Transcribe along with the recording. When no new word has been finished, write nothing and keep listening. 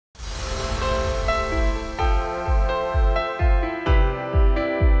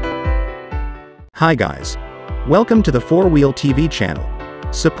Hi guys. Welcome to the 4-Wheel TV channel.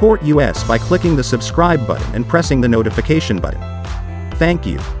 Support us by clicking the subscribe button and pressing the notification button. Thank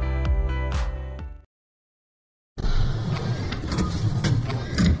you.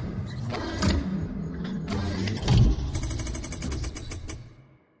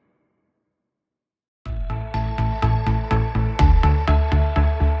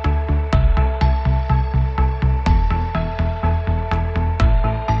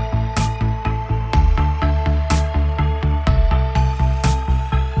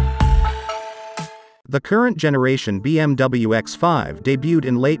 The current generation BMW X5 debuted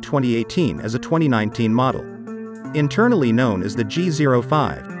in late 2018 as a 2019 model. Internally known as the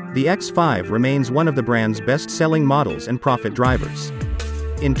G05, the X5 remains one of the brand's best-selling models and profit drivers.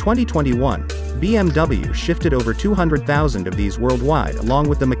 In 2021, BMW shifted over 200,000 of these worldwide along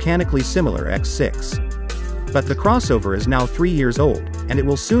with the mechanically similar X6. But the crossover is now 3 years old, and it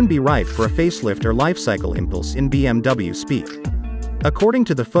will soon be ripe for a facelift or lifecycle impulse in BMW-speak. According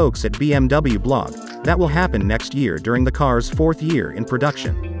to the folks at BMW Blog, that will happen next year during the car's 4th year in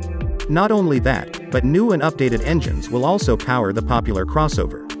production. Not only that, but new and updated engines will also power the popular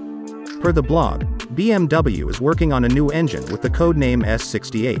crossover. Per the blog, BMW is working on a new engine with the codename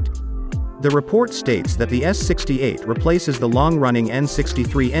S68. The report states that the S68 replaces the long-running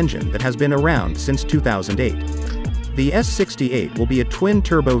N63 engine that has been around since 2008. The S68 will be a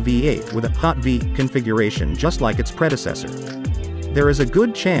twin-turbo V8 with a hot V configuration just like its predecessor. There is a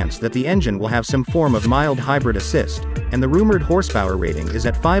good chance that the engine will have some form of mild hybrid assist, and the rumored horsepower rating is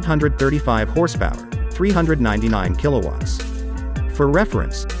at 535 horsepower, 399 kilowatts. For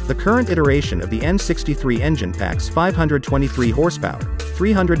reference, the current iteration of the N63 engine packs 523 horsepower,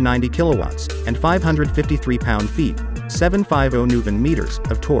 390 kilowatts, and 553 pound-feet, 750 Newton-meters,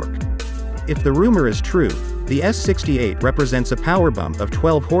 of torque. If the rumor is true, the S68 represents a power bump of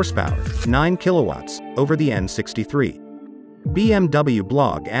 12 horsepower, 9 kilowatts, over the N63. BMW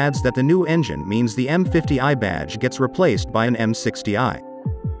Blog adds that the new engine means the M50i badge gets replaced by an M60i.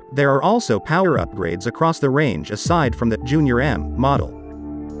 There are also power upgrades across the range aside from the Junior M model.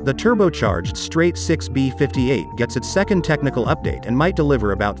 The turbocharged straight 6 B58 gets its second technical update and might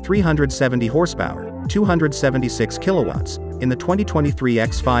deliver about 370 horsepower, 276 kilowatts, in the 2023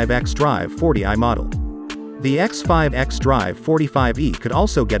 X5 xDrive 40i model. The X5 xDrive 45e could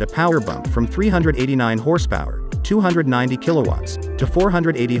also get a power bump from 389 horsepower, 290 kilowatts, to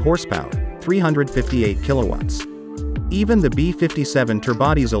 480 horsepower, 358 kilowatts. Even the B57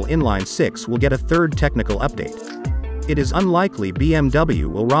 turbodiesel inline-6 will get a third technical update. It is unlikely BMW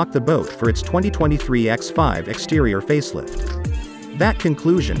will rock the boat for its 2023 X5 exterior facelift. That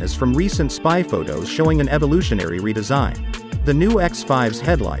conclusion is from recent spy photos showing an evolutionary redesign. The new X5's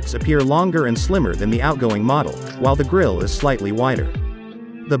headlights appear longer and slimmer than the outgoing model, while the grille is slightly wider.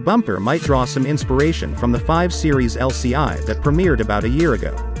 The bumper might draw some inspiration from the 5 Series LCI that premiered about a year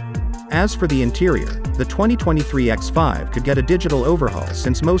ago. As for the interior, the 2023 X5 could get a digital overhaul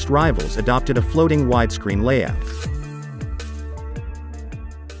since most rivals adopted a floating widescreen layout.